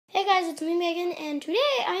Hey guys, it's me Megan, and today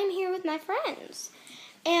I am here with my friends.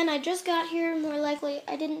 And I just got here, more likely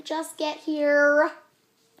I didn't just get here.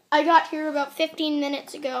 I got here about 15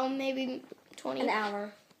 minutes ago, maybe 20. An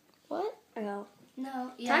hour. What? Ago.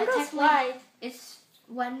 No, yeah. Time goes fly. It's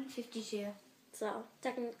 1:52. So,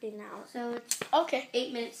 technically an hour. So it's Okay.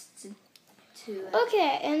 8 minutes to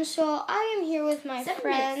Okay, and so I am here with my 7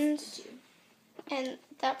 friends minutes to 2. and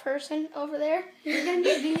that person over there. We're going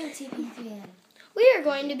to be videotaping again. We are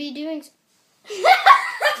going to be doing... Stop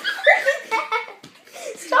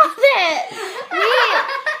it!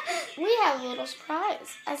 We have a little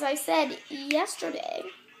surprise. As I said yesterday,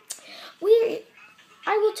 I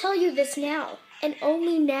will tell you this now, and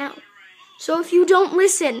only now. So if you don't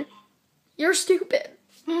listen, you're stupid.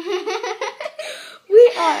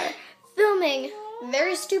 We are filming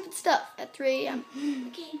very stupid stuff at 3 a.m.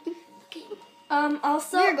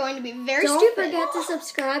 Also, We are going to be very don't stupid. forget to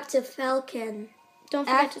subscribe to Felcan. Don't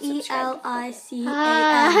forget to subscribe. Felican.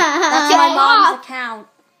 That's my mom's account.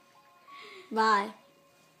 Bye.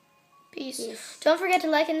 Peace. Peace. Don't forget to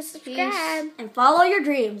like and subscribe. And follow your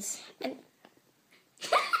dreams. And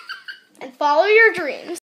follow your dreams.